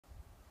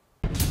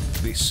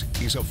This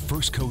is a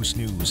First Coast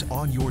News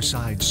On Your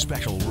Side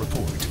special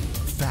report.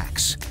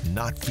 Facts,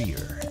 not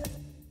fear.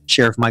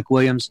 Sheriff Mike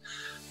Williams,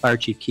 Fire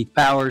Chief Keith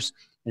Powers,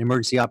 and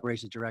Emergency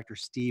Operations Director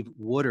Steve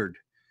Woodard.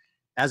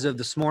 As of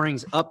this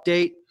morning's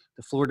update,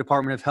 the Florida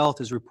Department of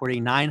Health is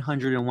reporting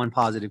 901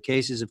 positive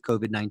cases of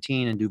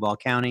COVID-19 in Duval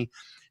County,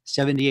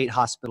 78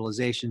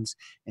 hospitalizations,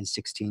 and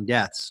 16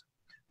 deaths.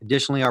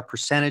 Additionally, our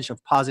percentage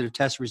of positive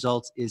test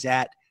results is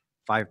at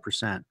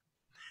 5%.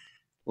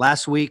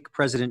 Last week,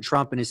 President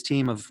Trump and his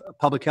team of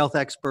public health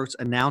experts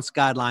announced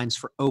guidelines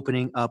for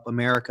opening up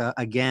America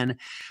again,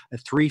 a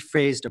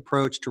three-phased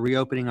approach to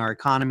reopening our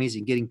economies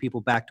and getting people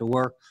back to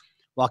work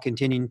while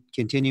continuing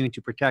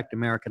to protect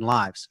American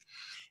lives.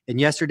 In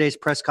yesterday's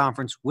press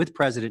conference with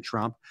President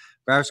Trump,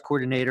 virus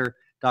coordinator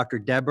Dr.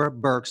 Deborah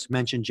Birx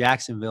mentioned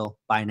Jacksonville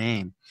by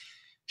name.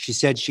 She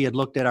said she had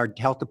looked at our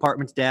health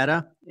department's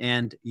data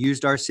and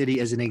used our city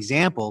as an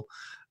example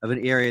of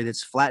an area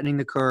that's flattening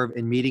the curve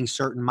and meeting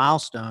certain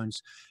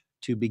milestones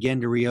to begin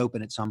to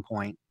reopen at some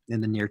point in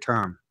the near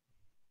term.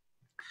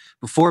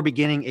 Before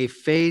beginning a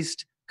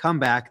phased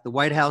comeback, the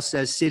White House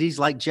says cities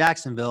like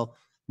Jacksonville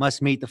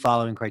must meet the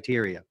following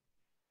criteria: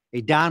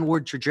 a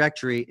downward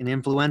trajectory in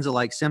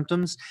influenza-like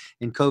symptoms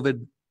and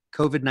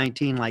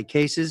COVID-19-like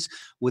cases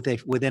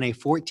within a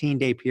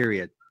 14-day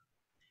period,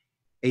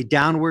 a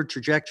downward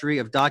trajectory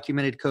of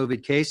documented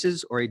COVID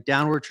cases, or a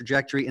downward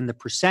trajectory in the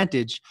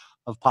percentage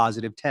of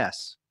positive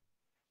tests.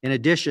 In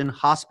addition,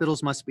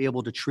 hospitals must be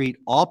able to treat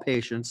all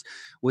patients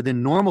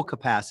within normal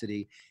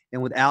capacity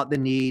and without the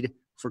need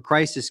for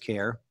crisis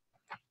care,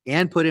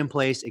 and put in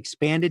place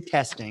expanded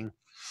testing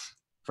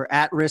for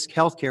at-risk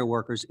healthcare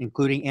workers,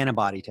 including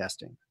antibody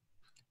testing.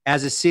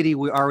 As a city,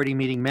 we're already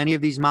meeting many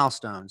of these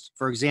milestones.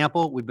 For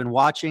example, we've been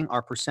watching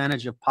our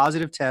percentage of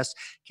positive tests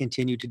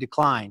continue to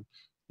decline.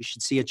 You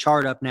should see a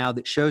chart up now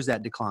that shows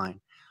that decline.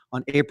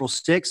 On April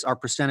 6th, our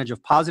percentage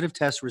of positive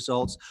test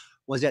results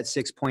was at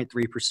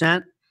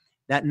 6.3%.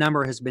 That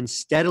number has been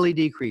steadily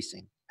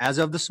decreasing. As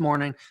of this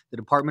morning, the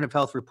Department of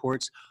Health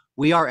reports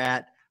we are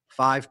at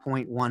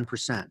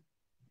 5.1%.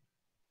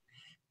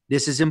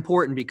 This is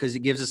important because it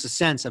gives us a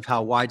sense of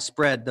how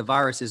widespread the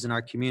virus is in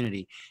our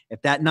community.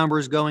 If that number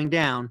is going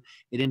down,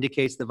 it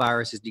indicates the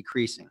virus is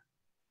decreasing.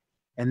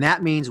 And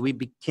that means we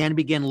can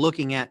begin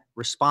looking at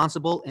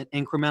responsible and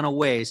incremental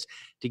ways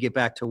to get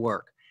back to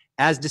work.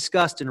 As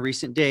discussed in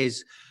recent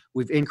days,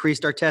 we've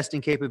increased our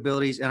testing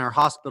capabilities and our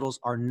hospitals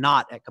are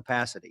not at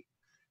capacity,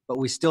 but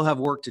we still have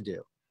work to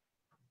do.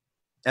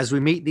 As we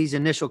meet these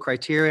initial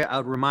criteria, I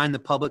would remind the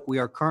public we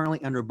are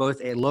currently under both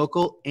a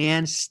local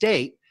and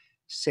state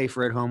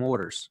safer at home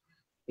orders.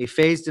 A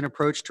phased-in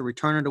approach to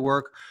returning to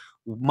work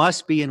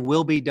must be and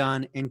will be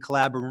done in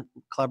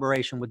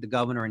collaboration with the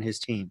governor and his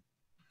team.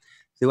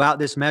 Throughout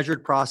this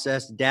measured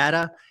process,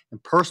 data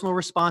and personal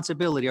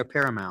responsibility are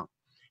paramount.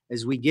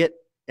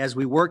 As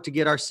we work to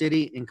get our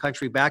city and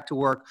country back to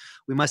work,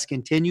 we must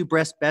continue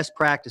best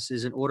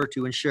practices in order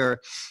to ensure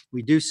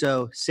we do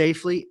so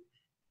safely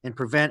and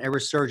prevent a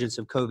resurgence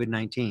of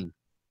COVID-19.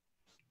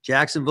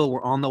 Jacksonville,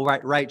 we're on the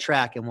right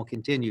track and will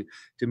continue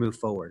to move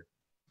forward.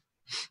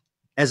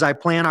 As I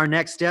plan our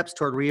next steps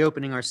toward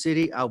reopening our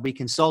city, I'll be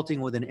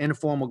consulting with an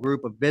informal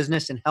group of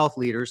business and health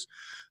leaders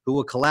who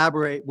will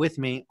collaborate with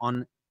me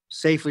on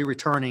safely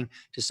returning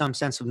to some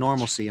sense of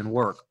normalcy and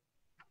work.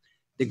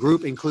 The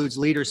group includes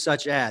leaders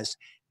such as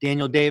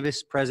Daniel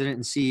Davis, President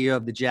and CEO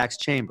of the Jacks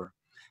Chamber;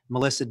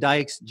 Melissa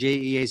Dykes,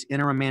 JEA's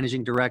Interim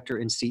Managing Director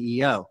and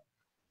CEO;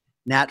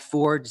 Nat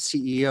Ford,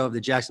 CEO of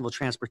the Jacksonville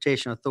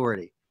Transportation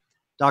Authority;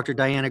 Dr.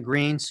 Diana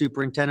Green,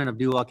 Superintendent of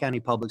Duval County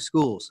Public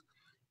Schools;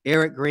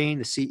 Eric Green,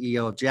 the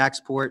CEO of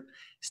Jacksport;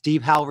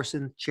 Steve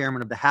Halverson,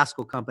 Chairman of the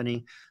Haskell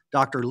Company;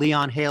 Dr.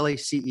 Leon Haley,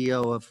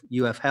 CEO of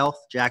UF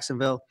Health,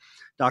 Jacksonville;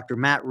 Dr.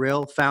 Matt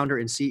Rill, founder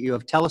and CEO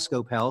of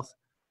Telescope Health;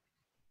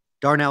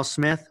 Darnell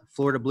Smith,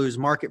 Florida Blues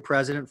Market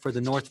President for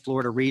the North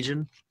Florida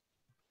region;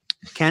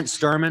 Kent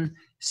Sturman,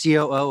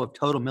 COO of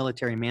Total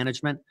Military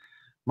Management;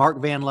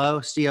 Mark Van Lowe,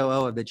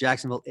 COO of the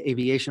Jacksonville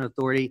Aviation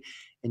Authority;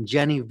 and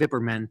Jenny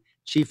Vipperman,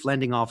 Chief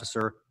Lending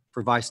Officer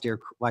for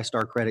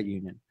ViStar Credit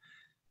Union.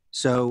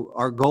 So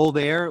our goal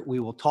there, we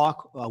will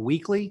talk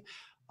weekly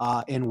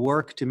and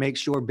work to make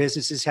sure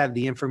businesses have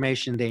the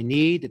information they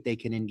need, that they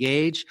can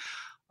engage.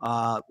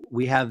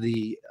 We have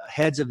the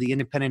heads of the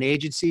independent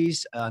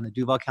agencies in the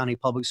Duval County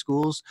Public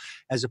Schools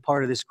as a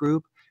part of this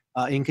group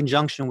in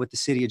conjunction with the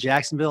city of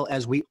Jacksonville,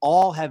 as we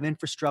all have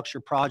infrastructure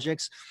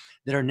projects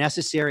that are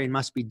necessary and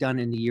must be done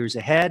in the years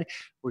ahead.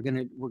 We're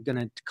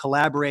gonna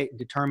collaborate and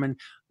determine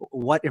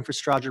what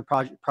infrastructure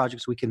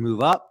projects we can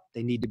move up.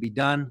 They need to be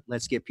done.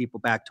 Let's get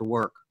people back to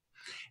work.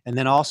 And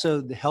then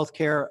also the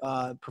healthcare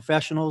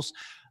professionals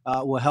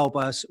will help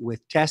us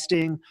with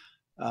testing,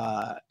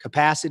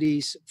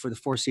 capacities for the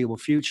foreseeable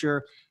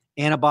future,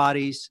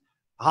 antibodies,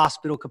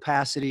 hospital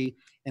capacity,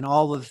 and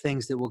all of the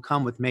things that will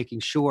come with making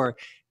sure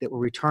that we'll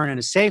return in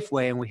a safe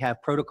way and we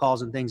have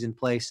protocols and things in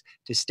place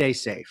to stay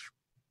safe.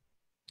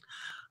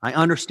 I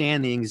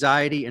understand the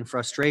anxiety and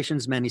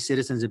frustrations many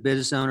citizens and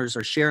business owners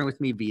are sharing with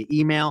me via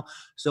email,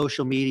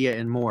 social media,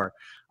 and more.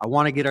 I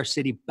want to get our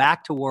city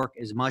back to work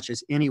as much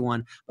as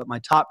anyone, but my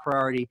top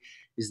priority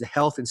is the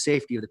health and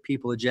safety of the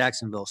people of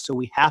Jacksonville. So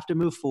we have to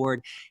move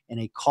forward in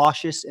a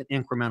cautious and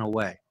incremental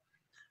way.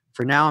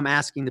 For now, I'm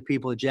asking the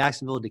people of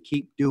Jacksonville to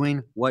keep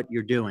doing what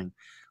you're doing.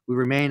 We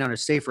remain on a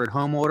safer at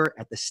home order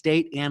at the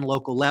state and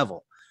local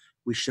level.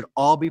 We should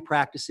all be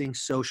practicing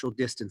social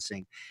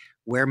distancing.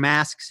 Wear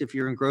masks if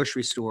you're in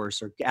grocery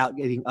stores or out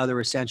getting other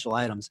essential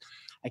items.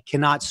 I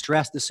cannot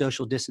stress the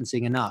social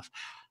distancing enough.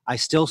 I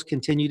still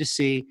continue to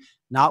see,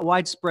 not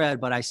widespread,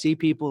 but I see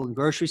people in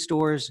grocery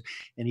stores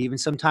and even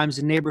sometimes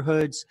in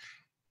neighborhoods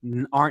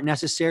aren't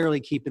necessarily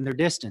keeping their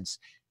distance.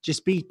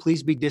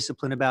 Please be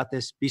disciplined about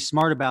this, be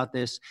smart about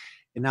this,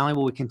 and not only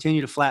will we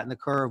continue to flatten the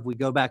curve, we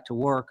go back to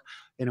work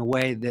in a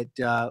way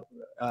that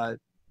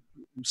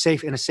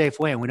in a safe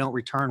way, and we don't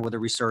return with a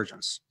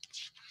resurgence.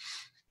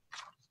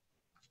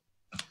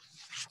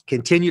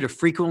 Continue to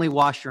frequently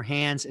wash your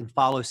hands and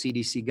follow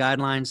CDC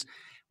guidelines.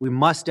 We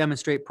must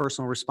demonstrate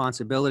personal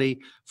responsibility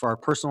for our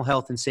personal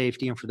health and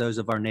safety and for those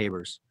of our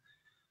neighbors.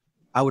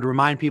 I would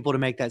remind people to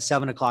make that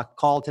 7 o'clock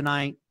call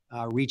tonight,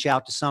 reach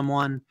out to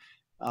someone,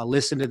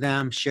 listen to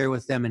them, share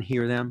with them, and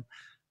hear them,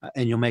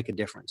 and you'll make a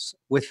difference.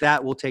 With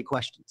that, we'll take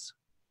questions.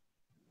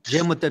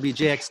 Jim with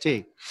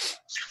WJXT.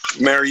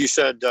 Mayor, you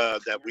said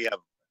that we have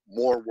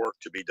more work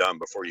to be done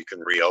before you can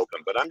reopen,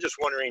 but I'm just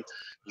wondering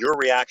your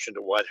reaction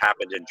to what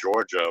happened in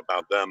Georgia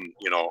about them,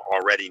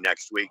 already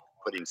next week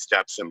putting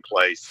steps in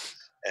place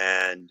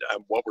and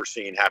what we're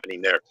seeing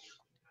happening there.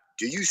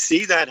 Do you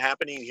see that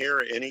happening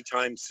here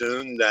anytime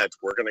soon, that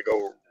we're going to go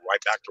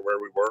right back to where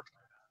we were?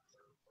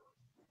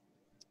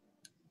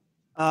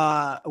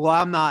 Well,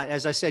 I'm not,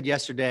 as I said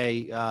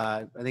yesterday,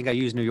 I think I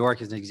used New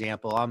York as an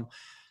example.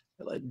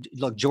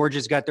 Look,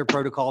 Georgia's got their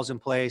protocols in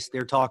place.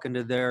 They're talking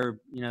to their,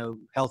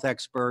 health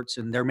experts,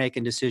 and they're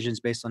making decisions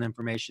based on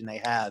information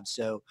they have.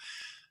 So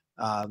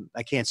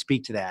I can't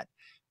speak to that.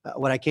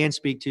 What I can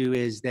speak to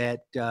is that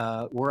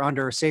we're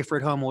under a safer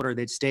at home order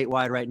that's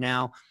statewide right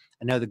now.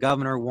 I know the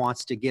governor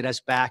wants to get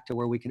us back to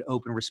where we can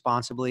open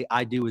responsibly.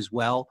 I do as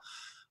well.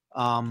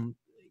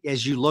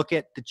 As you look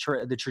at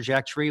the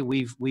trajectory,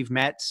 we've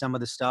met some of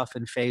the stuff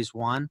in phase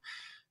one.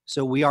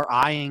 So we are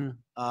eyeing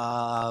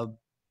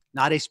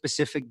not a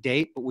specific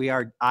date, but we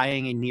are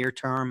eyeing a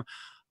near-term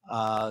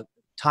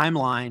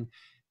timeline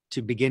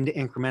to begin to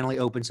incrementally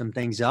open some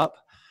things up.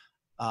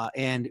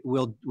 And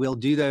we'll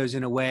do those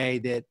in a way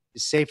that the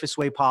safest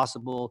way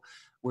possible,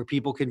 where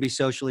people can be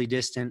socially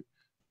distant,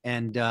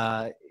 and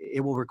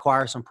it will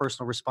require some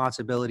personal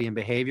responsibility and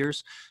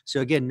behaviors.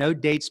 So again, no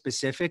date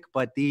specific,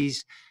 but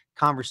these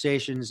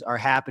conversations are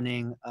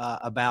happening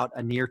about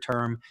a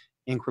near-term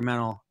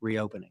incremental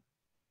reopening.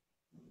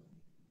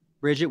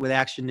 Bridget with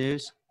Action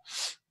News.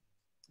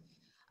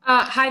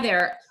 Hi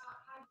there.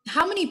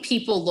 How many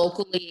people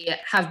locally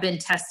have been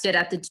tested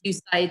at the two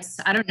sites?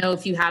 I don't know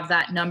if you have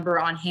that number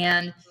on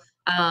hand.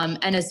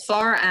 And as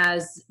far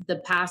as the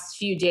past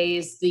few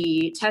days,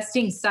 the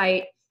testing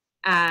site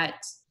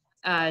at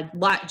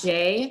Lot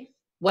J,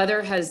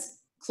 weather has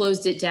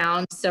closed it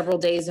down several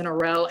days in a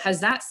row.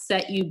 Has that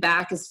set you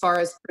back as far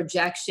as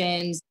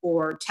projections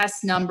or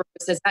test numbers?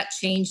 Has that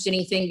changed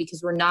anything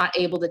because we're not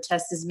able to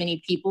test as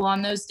many people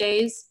on those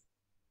days?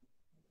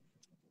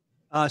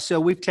 So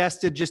we've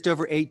tested just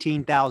over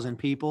 18,000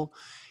 people.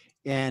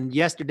 And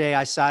yesterday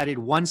I cited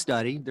one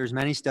study. There's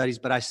many studies,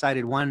 but I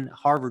cited one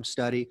Harvard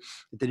study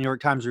that the New York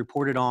Times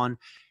reported on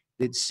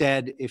that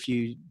said if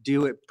you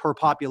do it per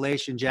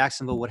population,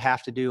 Jacksonville would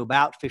have to do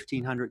about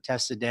 1,500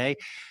 tests a day.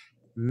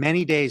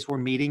 Many days we're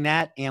meeting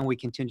that, and we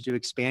continue to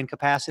expand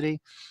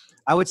capacity.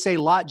 I would say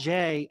Lot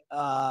J,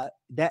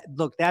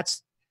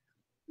 that's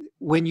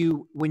when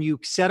you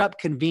set up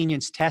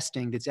convenience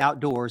testing that's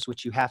outdoors,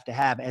 which you have to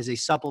have as a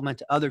supplement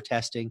to other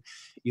testing,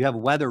 you have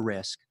weather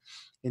risk.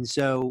 And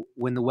so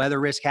when the weather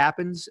risk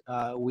happens,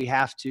 we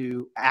have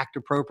to act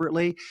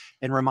appropriately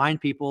and remind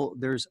people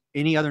there's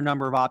any other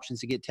number of options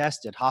to get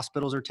tested.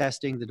 Hospitals are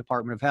testing, the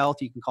Department of Health,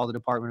 you can call the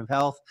Department of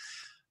Health.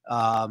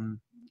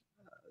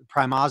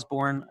 Prime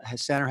Osborne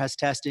Center has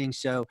testing.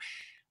 So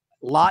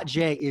Lot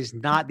J is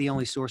not the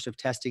only source of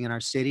testing in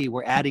our city.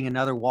 We're adding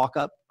another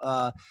walk-up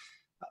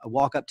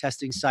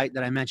testing site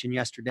that I mentioned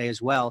yesterday as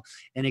well,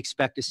 and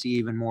expect to see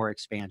even more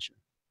expansion.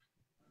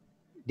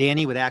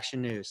 Danny with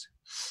Action News.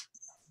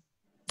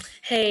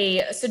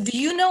 Hey, so do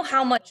you know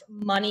how much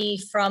money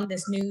from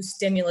this new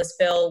stimulus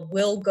bill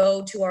will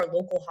go to our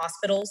local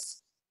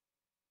hospitals?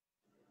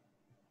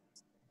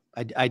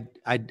 I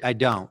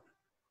don't.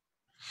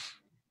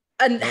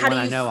 And but how when do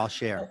you I know, I'll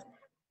share.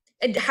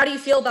 And how do you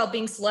feel about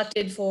being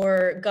selected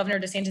for Governor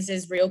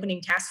DeSantis's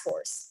reopening task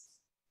force?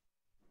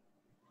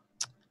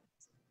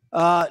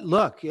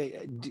 Look,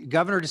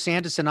 Governor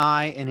DeSantis and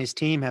I and his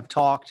team have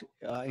talked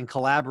and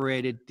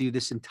collaborated through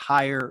this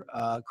entire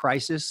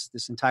crisis,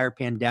 this entire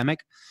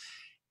pandemic.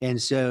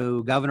 And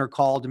so Governor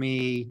called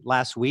me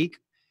last week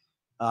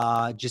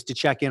just to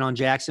check in on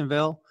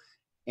Jacksonville.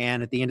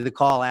 And at the end of the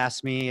call,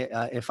 asked me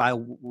if I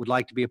would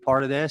like to be a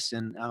part of this.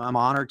 And I'm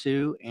honored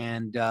to.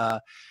 And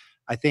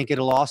I think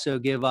it'll also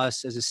give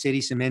us as a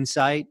city some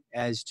insight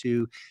as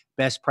to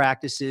best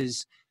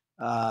practices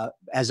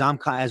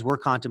as we're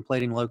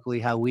contemplating locally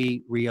how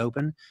we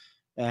reopen.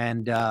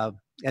 And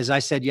as I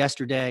said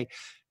yesterday,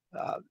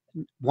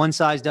 one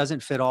size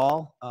doesn't fit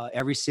all.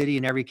 Every city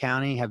and every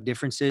county have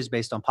differences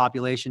based on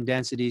population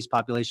densities,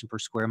 population per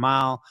square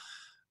mile,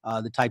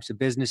 the types of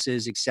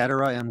businesses, et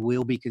cetera. And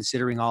we'll be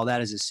considering all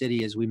that as a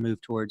city as we move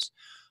towards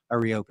a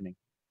reopening.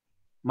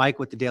 Mike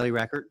with the Daily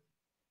Record.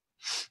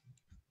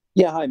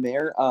 Yeah, hi,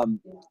 Mayor.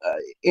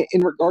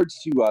 In regards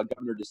to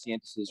Governor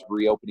DeSantis's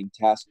reopening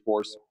task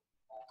force,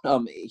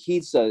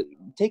 he's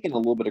taken a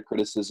little bit of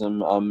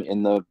criticism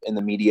in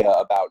the media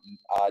about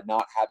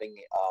not having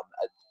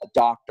a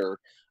doctor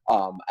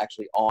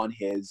actually on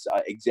his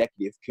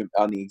executive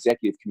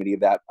committee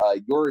of that.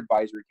 Your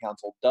advisory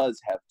council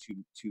does have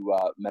two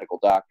medical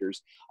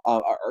doctors.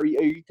 Are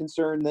you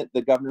concerned that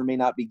the governor may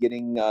not be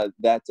getting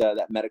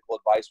that medical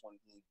advice when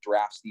he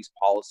drafts these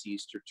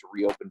policies to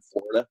reopen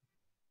Florida?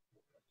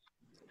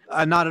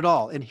 Not at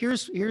all. And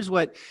here's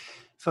what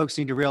folks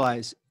need to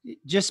realize.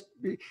 Just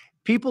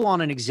people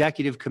on an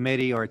executive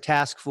committee or a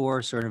task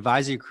force or an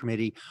advisory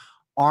committee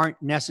aren't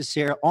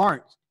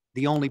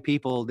the only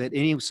people that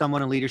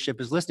someone in leadership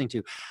is listening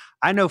to.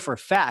 I know for a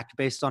fact,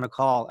 based on a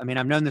call, I mean,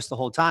 I've known this the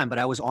whole time, but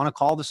I was on a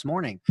call this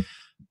morning.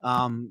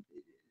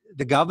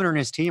 The governor and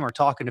his team are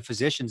talking to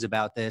physicians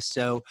about this.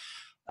 So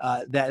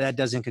that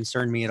doesn't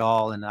concern me at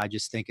all. And I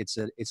just think it's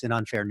an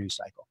unfair news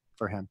cycle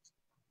for him.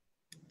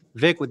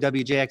 Vic with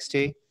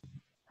WJXT.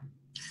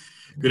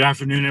 Good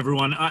afternoon,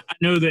 everyone. I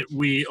know that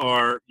we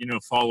are,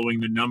 following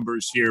the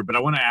numbers here, but I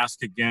want to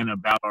ask again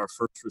about our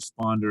first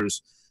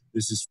responders.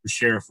 This is for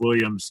Sheriff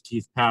Williams,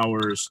 Keith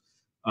Powers.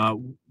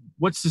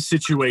 What's the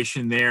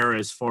situation there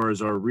as far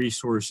as our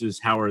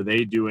resources? How are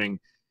they doing?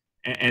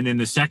 And then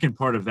the second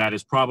part of that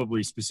is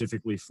probably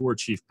specifically for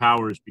Chief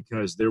Powers,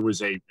 because there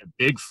was a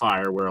big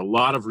fire where a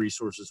lot of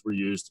resources were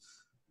used,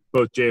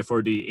 both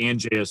JFRD and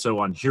JSO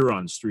on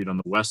Huron Street on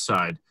the west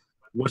side.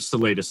 What's the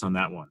latest on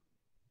that one?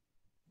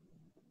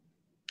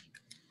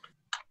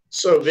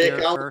 So Vic,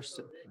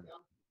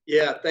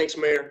 yeah, thanks,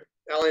 Mayor.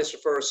 I'll answer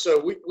first.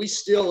 So we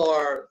still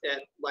are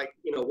at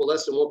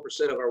less than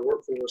 1% of our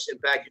workforce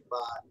impacted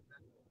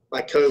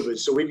by COVID.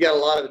 So we've got a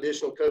lot of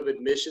additional COVID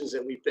missions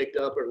that we picked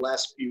up over the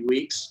last few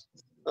weeks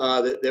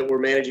that we're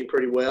managing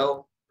pretty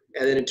well.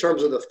 And then in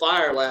terms of the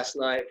fire last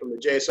night from the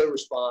JSO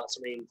response,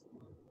 I mean,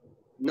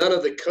 none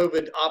of the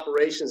COVID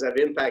operations have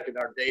impacted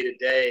our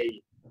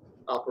day-to-day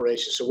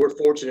operations. So we're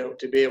fortunate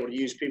to be able to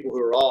use people who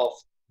are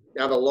off.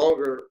 Now, the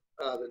longer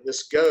that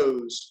this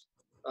goes,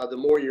 the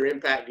more you're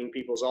impacting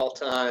people's off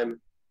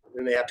time, and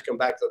then they have to come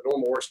back to the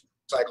normal work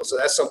cycle. So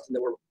that's something that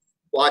we're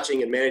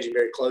watching and managing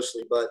very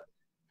closely. But,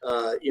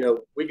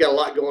 we've got a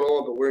lot going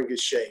on, but we're in good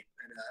shape.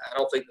 And I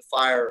don't think the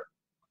fire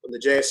from the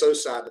JSO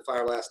side, the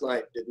fire last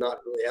night, did not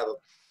really have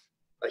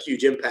a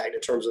huge impact in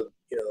terms of,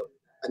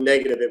 a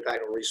negative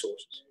impact on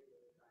resources.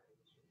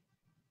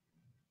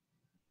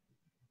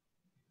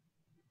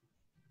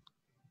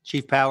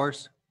 Chief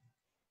Powers.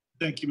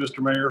 Thank you, Mr.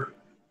 Mayor.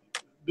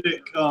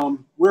 Vic,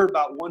 we're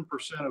about 1%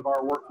 of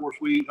our workforce.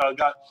 We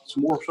got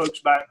some more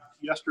folks back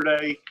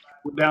yesterday.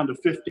 We're down to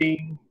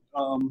 15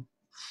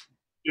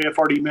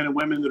 JFRD men and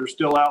women that are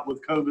still out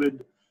with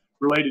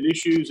COVID-related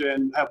issues,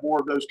 and have more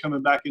of those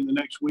coming back in the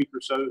next week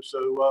or so.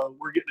 So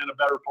we're getting in a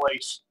better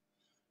place.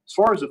 As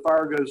far as the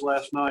fire goes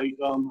last night,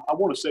 I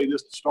want to say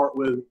this to start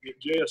with.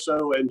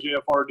 JSO and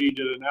JFRD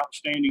did an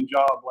outstanding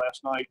job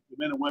last night. The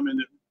men and women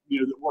that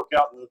work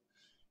out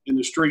in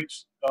the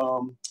streets.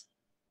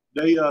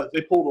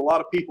 They pulled a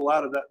lot of people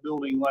out of that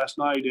building last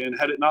night, and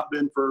had it not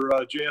been for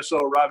JSO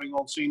arriving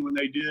on scene when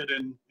they did,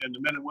 and the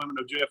men and women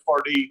of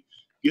JFRD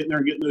getting there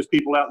and getting those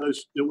people out,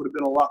 it would have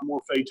been a lot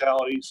more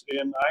fatalities.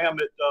 And I am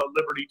at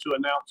liberty to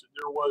announce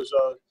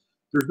that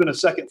there's been a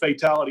second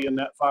fatality in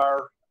that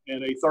fire,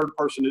 and a third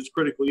person is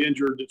critically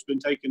injured that's been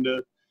taken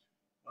to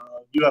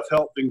UF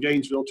Health in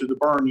Gainesville to the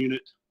burn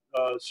unit,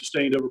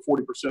 sustained over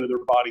 40% of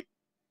their body.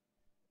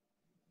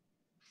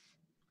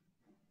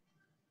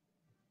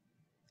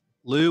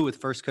 Lou with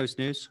First Coast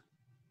News.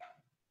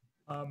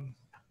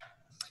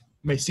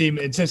 May seem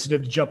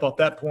insensitive to jump off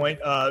that point,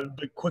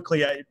 but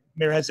quickly,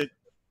 Mayor, has it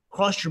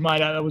crossed your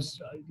mind? I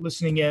was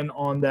listening in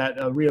on that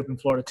Reopen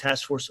Florida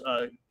Task Force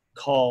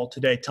call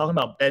today, talking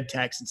about bed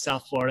tax in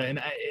South Florida. And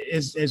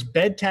is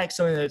bed tax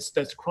something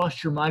that's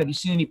crossed your mind? Have you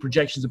seen any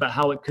projections about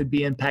how it could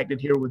be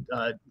impacted here with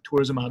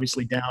tourism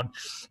obviously down?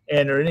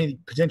 And are any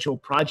potential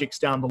projects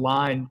down the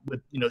line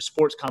with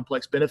sports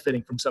complex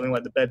benefiting from something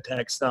like the bed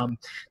tax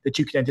that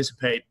you can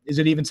anticipate? Is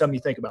it even something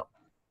you think about?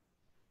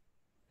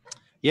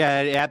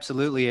 Yeah, it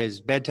absolutely is.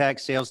 Bed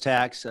tax, sales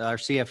tax. Our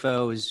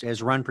CFO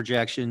has run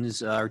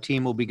projections. Our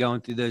team will be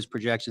going through those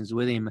projections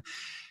with him.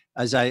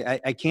 As I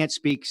can't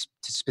speak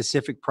to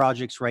specific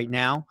projects right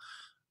now.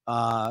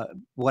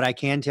 What I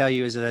can tell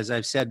you is that, as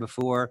I've said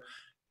before,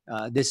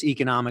 this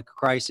economic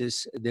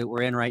crisis that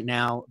we're in right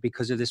now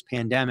because of this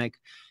pandemic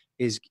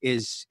is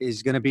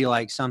going to be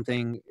like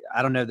something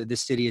I don't know that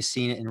this city has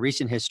seen it in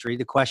recent history.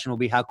 The question will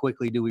be, how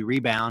quickly do we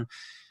rebound?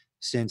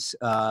 since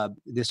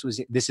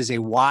this is a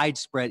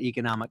widespread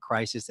economic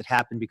crisis that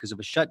happened because of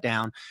a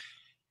shutdown.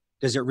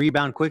 Does it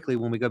rebound quickly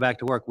when we go back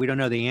to work? We don't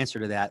know the answer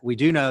to that. We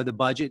do know the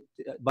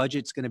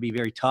budget's going to be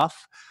very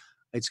tough.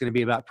 It's going to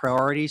be about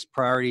priorities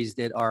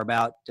that are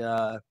about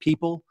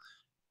people,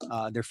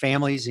 their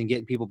families, and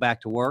getting people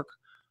back to work,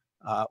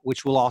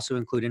 which will also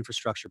include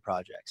infrastructure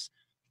projects.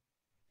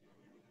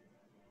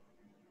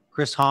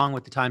 Chris Hong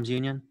with the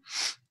Times-Union.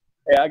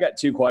 Hey, I got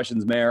two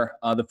questions, Mayor.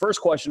 The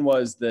first question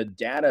was the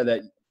data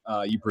that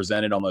you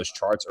presented on those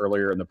charts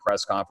earlier in the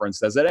press conference.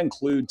 Does that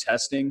include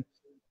testing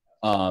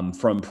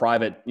from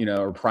private,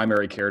 or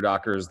primary care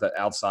doctors that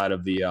outside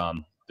of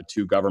the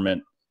two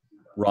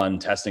government-run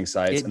testing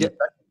sites?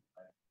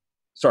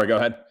 Sorry, go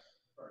ahead.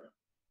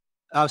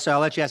 Oh, so I'll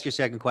let you ask your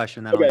second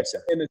question. Then okay.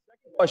 And the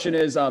second question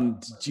is,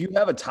 do you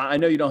have a time? I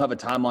know you don't have a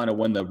timeline of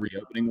when the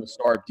reopening will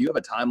start. Do you have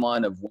a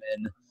timeline of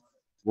when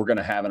we're going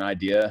to have an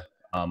idea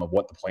of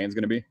what the plan is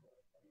going to be?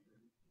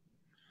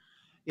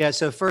 Yeah.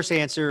 So first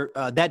answer,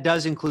 that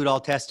does include all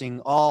testing.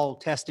 All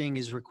testing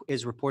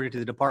is reported to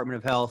the Department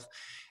of Health.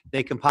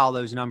 They compile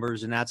those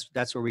numbers, and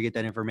that's where we get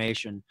that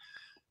information.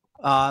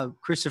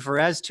 Christopher,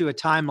 as to a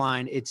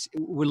timeline,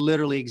 we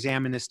literally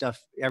examine this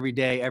stuff every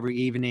day, every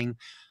evening.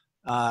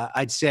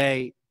 I'd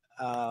say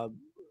we're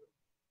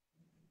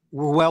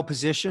well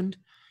positioned,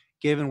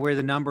 given where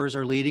the numbers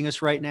are leading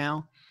us right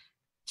now,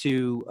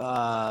 to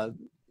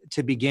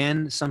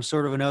begin some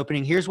sort of an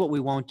opening. Here's what we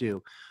won't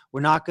do. We're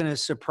not going to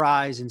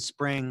surprise and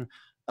spring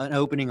an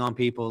opening on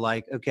people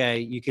like, okay,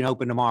 you can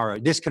open tomorrow.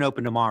 This can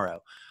open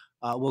tomorrow.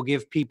 We'll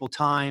give people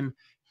time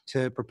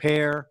to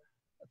prepare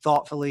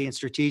thoughtfully and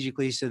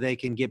strategically so they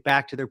can get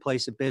back to their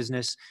place of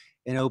business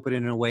and open it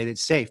in a way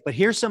that's safe. But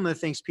here's some of the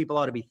things people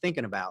ought to be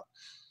thinking about.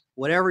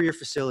 Whatever your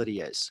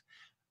facility is,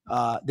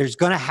 there's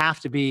going to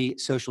have to be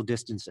social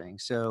distancing.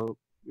 So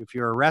if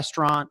you're a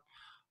restaurant,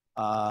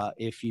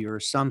 if you're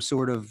some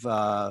sort of,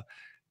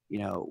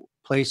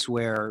 place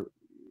where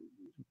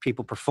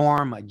people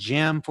perform, a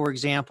gym, for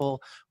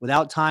example,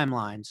 without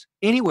timelines,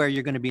 anywhere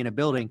you're going to be in a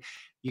building,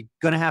 we're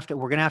going to have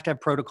to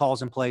have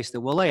protocols in place that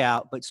we'll lay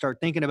out, but start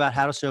thinking about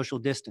how to social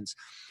distance.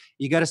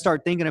 You got to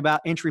start thinking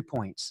about entry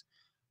points.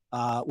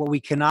 What we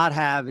cannot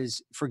have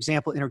is, for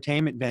example,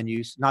 entertainment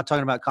venues, not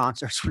talking about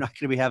concerts. We're not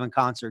going to be having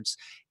concerts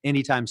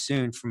anytime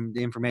soon from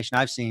the information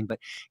I've seen, but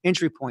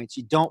entry points.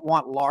 You don't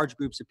want large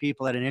groups of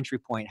people at an entry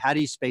point. How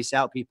do you space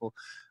out people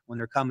when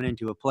they're coming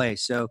into a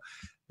place? So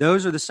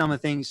those are some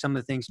of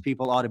the things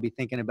people ought to be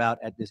thinking about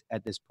at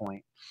this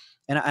point.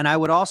 And I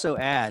would also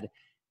add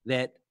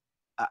that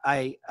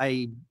I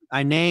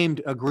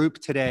named a group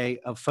today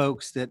of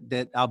folks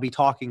that I'll be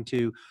talking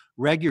to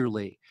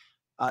regularly.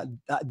 I've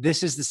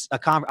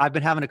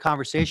been having a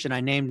conversation. I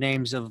named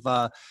names of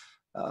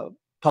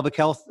public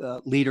health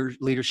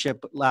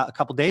leadership a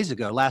couple days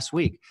ago, last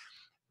week.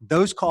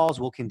 Those calls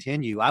will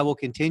continue. I will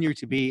continue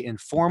to be in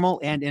formal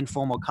and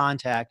informal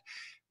contact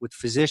with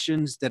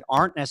physicians that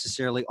aren't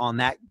necessarily on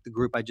the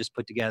group I just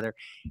put together,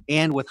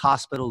 and with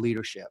hospital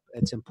leadership.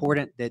 It's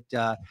important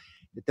that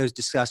those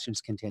discussions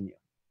continue.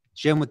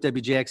 Jim with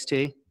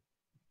WJXT.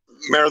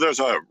 Mayor, there's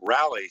a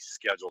rally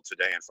scheduled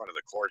today in front of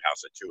the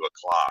courthouse at 2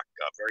 o'clock,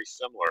 very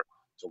similar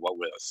to what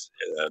was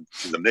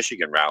the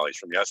Michigan rallies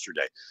from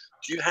yesterday.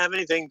 Do you have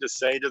anything to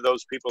say to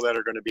those people that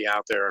are going to be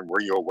out there, and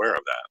were you aware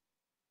of that?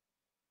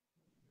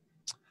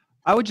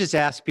 I would just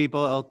ask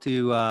people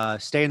to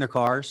stay in their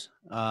cars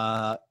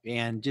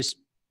and just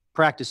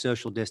practice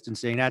social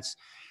distancing. That's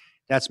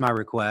my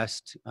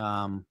request.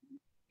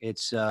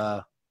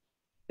 Look,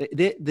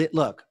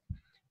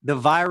 the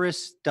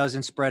virus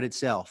doesn't spread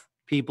itself.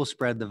 People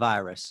spread the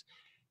virus.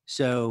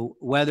 So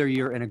whether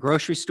you're in a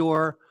grocery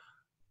store,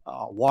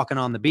 walking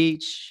on the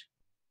beach,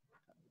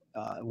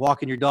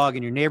 walking your dog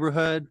in your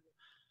neighborhood,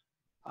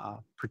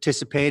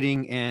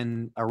 participating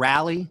in a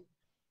rally,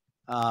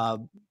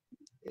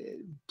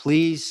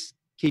 please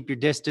keep your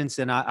distance.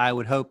 And I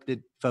would hope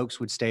that folks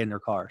would stay in their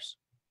cars.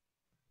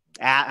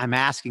 I'm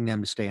asking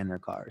them to stay in their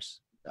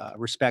cars,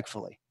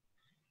 respectfully.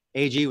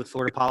 AG with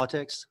Florida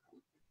Politics.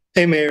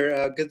 Hey,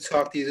 Mayor. Good to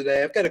talk to you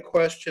today. I've got a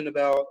question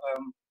about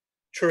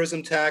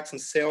tourism tax and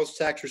sales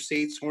tax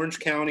receipts. Orange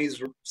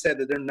County's said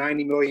that they're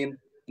 $90 million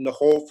in the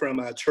hole from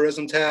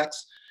tourism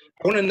tax.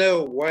 I want to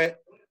know what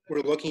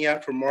we're looking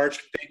at for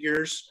March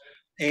figures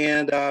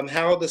and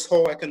how this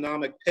whole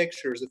economic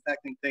picture is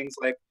affecting things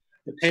like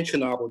the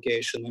pension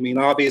obligation. I mean,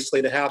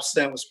 obviously the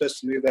half-cent was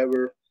supposed to move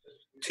over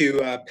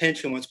to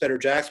pension once Better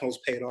Jacksonville's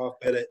paid off,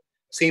 but it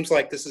seems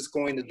like this is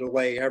going to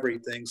delay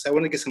everything. So I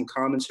want to get some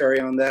commentary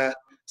on that,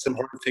 some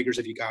hard figures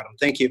if you got them.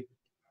 Thank you.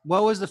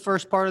 What was the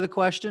first part of the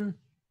question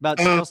about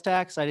sales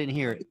tax? I didn't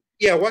hear it.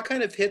 Yeah, what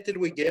kind of hit did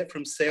we get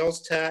from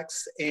sales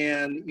tax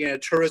and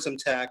tourism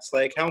tax?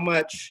 Like how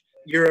much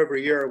year over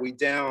year are we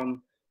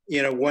down,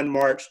 one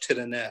March to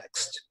the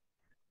next?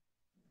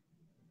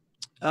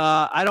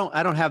 I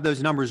don't have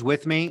those numbers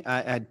with me.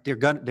 They're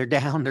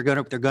down. They're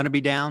going to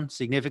be down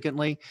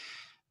significantly.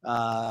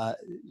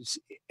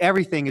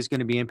 Everything is going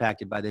to be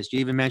impacted by this. You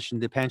even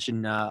mentioned the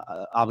pension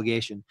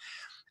obligation.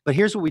 But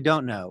here's what we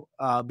don't know,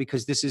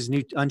 because this is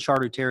new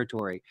uncharted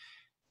territory.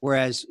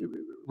 Whereas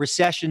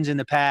recessions in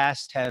the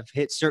past have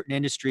hit certain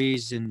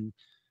industries and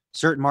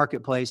certain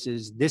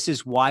marketplaces, this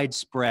is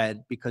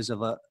widespread because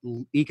of a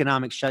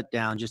economic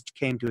shutdown just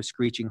came to a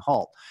screeching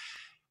halt,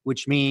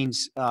 which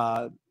means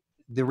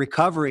the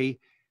recovery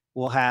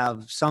will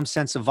have some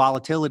sense of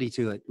volatility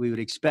to it. We would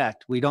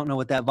expect. We don't know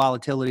what that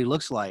volatility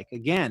looks like.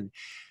 Again,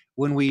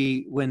 when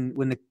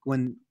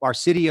our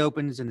city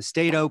opens and the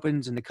state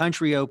opens and the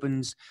country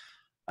opens,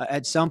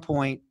 at some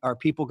point, are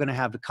people going to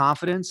have the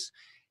confidence,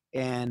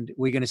 and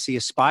we're going to see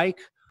a spike,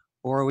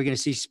 or are we going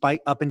to see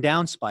spike up and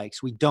down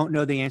spikes? We don't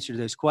know the answer to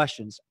those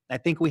questions. I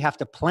think we have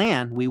to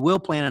plan. We will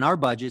plan in our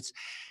budgets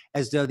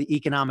as though the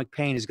economic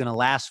pain is going to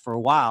last for a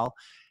while,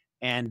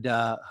 and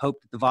hope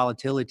that the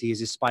volatility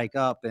is a spike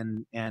up,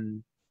 and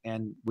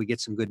we get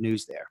some good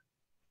news there.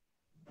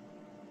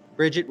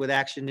 Bridget with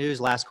Action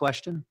News, last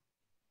question.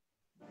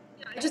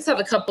 I just have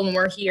a couple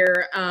more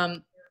here.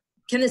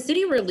 Can the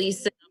city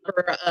release the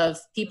number of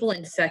people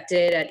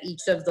infected at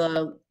each of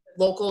the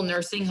local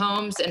nursing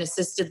homes and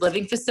assisted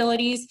living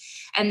facilities?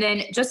 And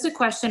then just a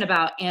question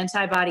about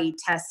antibody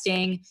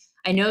testing.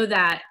 I know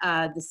that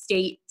the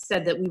state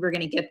said that we were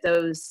going to get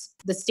those,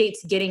 the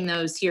state's getting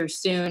those here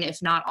soon,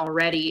 if not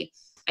already.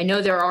 I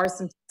know there are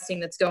some testing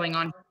that's going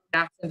on in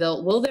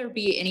Jacksonville. Will there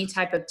be any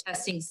type of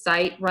testing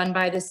site run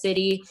by the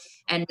city?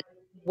 And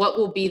what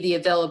will be the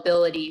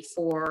availability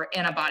for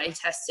antibody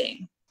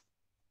testing?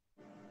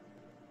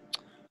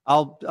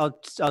 I'll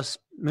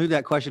move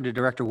that question to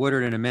Director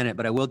Woodard in a minute,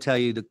 but I will tell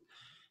you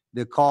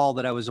the call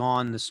that I was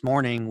on this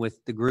morning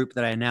with the group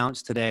that I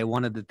announced today.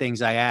 One of the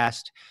things I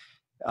asked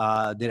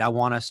that I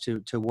want us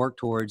to work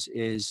towards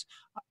is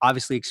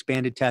obviously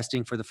expanded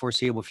testing for the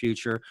foreseeable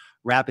future,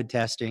 rapid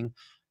testing,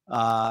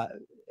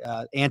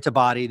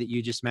 antibody that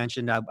you just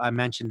mentioned. I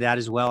mentioned that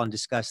as well and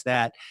discussed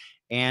that,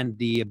 and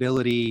the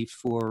ability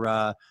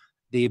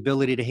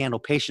to handle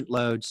patient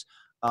loads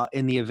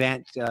in the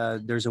event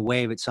there's a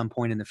wave at some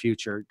point in the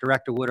future.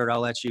 Director Woodard,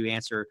 I'll let you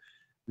answer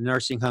the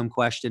nursing home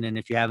question, and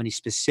if you have any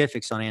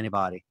specifics on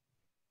antibody.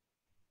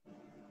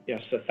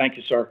 Yes, thank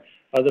you, sir.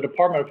 The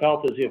Department of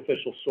Health is the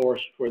official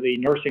source for the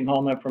nursing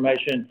home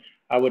information.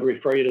 I would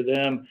refer you to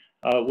them.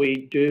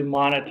 We do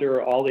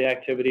monitor all the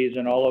activities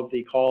and all of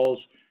the calls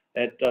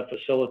at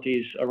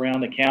facilities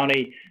around the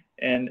county,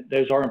 and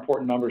those are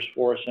important numbers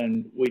for us,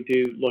 and we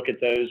do look at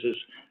those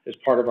as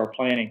part of our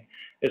planning.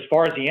 As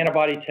far as the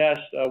antibody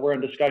test, we're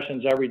in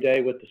discussions every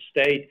day with the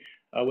state.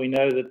 We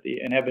know that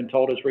and have been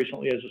told as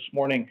recently as this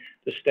morning,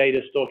 the state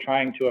is still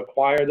trying to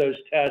acquire those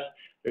tests.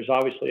 There's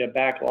obviously a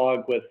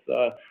backlog with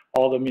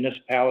all the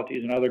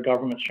municipalities and other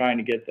governments trying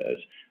to get those.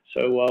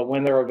 So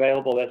when they're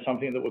available, that's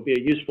something that would be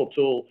a useful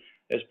tool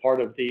as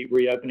part of the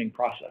reopening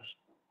process.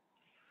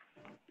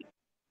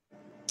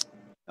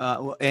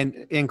 And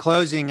in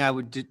closing, I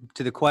would,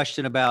 to the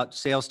question about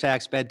sales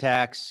tax, bed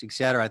tax, et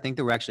cetera, I think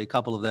there were actually a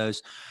couple of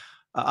those.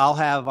 I'll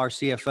have our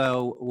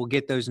CFO, we'll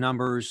get those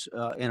numbers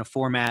in a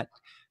format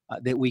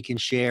that we can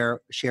share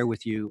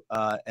with you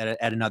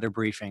at another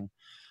briefing.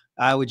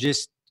 I would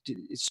just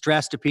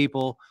stress to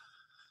people,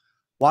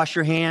 wash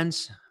your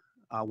hands,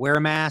 wear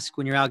a mask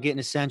when you're out getting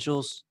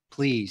essentials,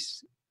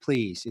 please.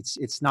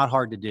 It's not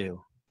hard to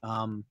do.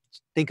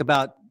 Think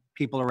about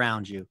people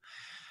around you,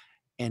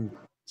 and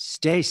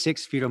stay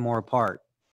 6 feet or more apart.